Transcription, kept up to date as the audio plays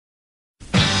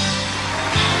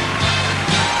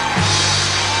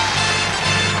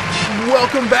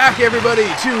Welcome back, everybody,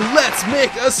 to Let's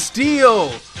Make a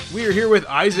Steal! We are here with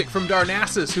Isaac from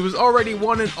Darnassus, who has already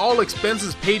won an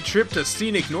all-expenses-paid trip to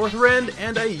scenic Northrend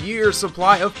and a year's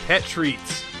supply of pet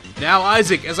treats. Now,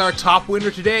 Isaac, as our top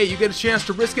winner today, you get a chance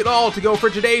to risk it all to go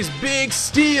for today's big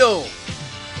steal!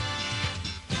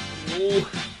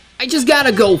 Oh, I just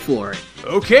gotta go for it.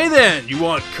 Okay then, you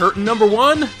want curtain number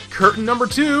 1, curtain number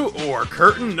 2, or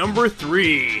curtain number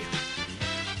 3?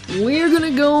 We're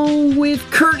gonna go with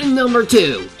curtain number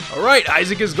 2. Alright,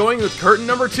 Isaac is going with curtain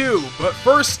number 2, but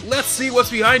first, let's see what's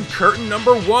behind curtain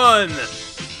number 1.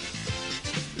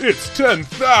 It's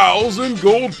 10,000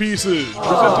 gold pieces,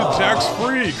 presented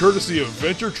tax-free, courtesy of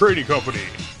Venture Trading Company.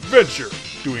 Venture,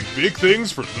 doing big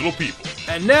things for little people.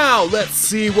 And now, let's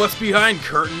see what's behind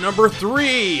curtain number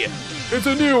 3. It's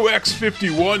a new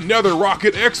X-51 Nether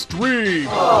Rocket Extreme.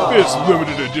 This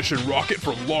limited edition rocket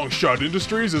from Longshot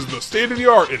Industries is the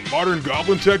state-of-the-art in modern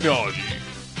Goblin technology.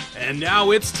 And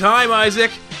now it's time,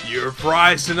 Isaac. Your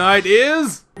prize tonight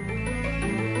is...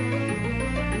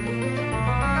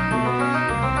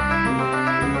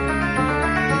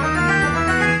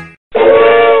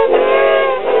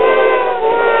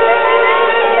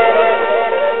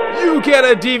 you get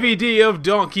a DVD of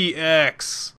Donkey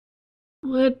X.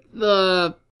 What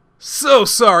the... So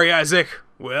sorry, Isaac.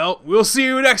 Well, we'll see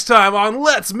you next time on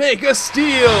Let's Make a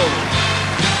Steal!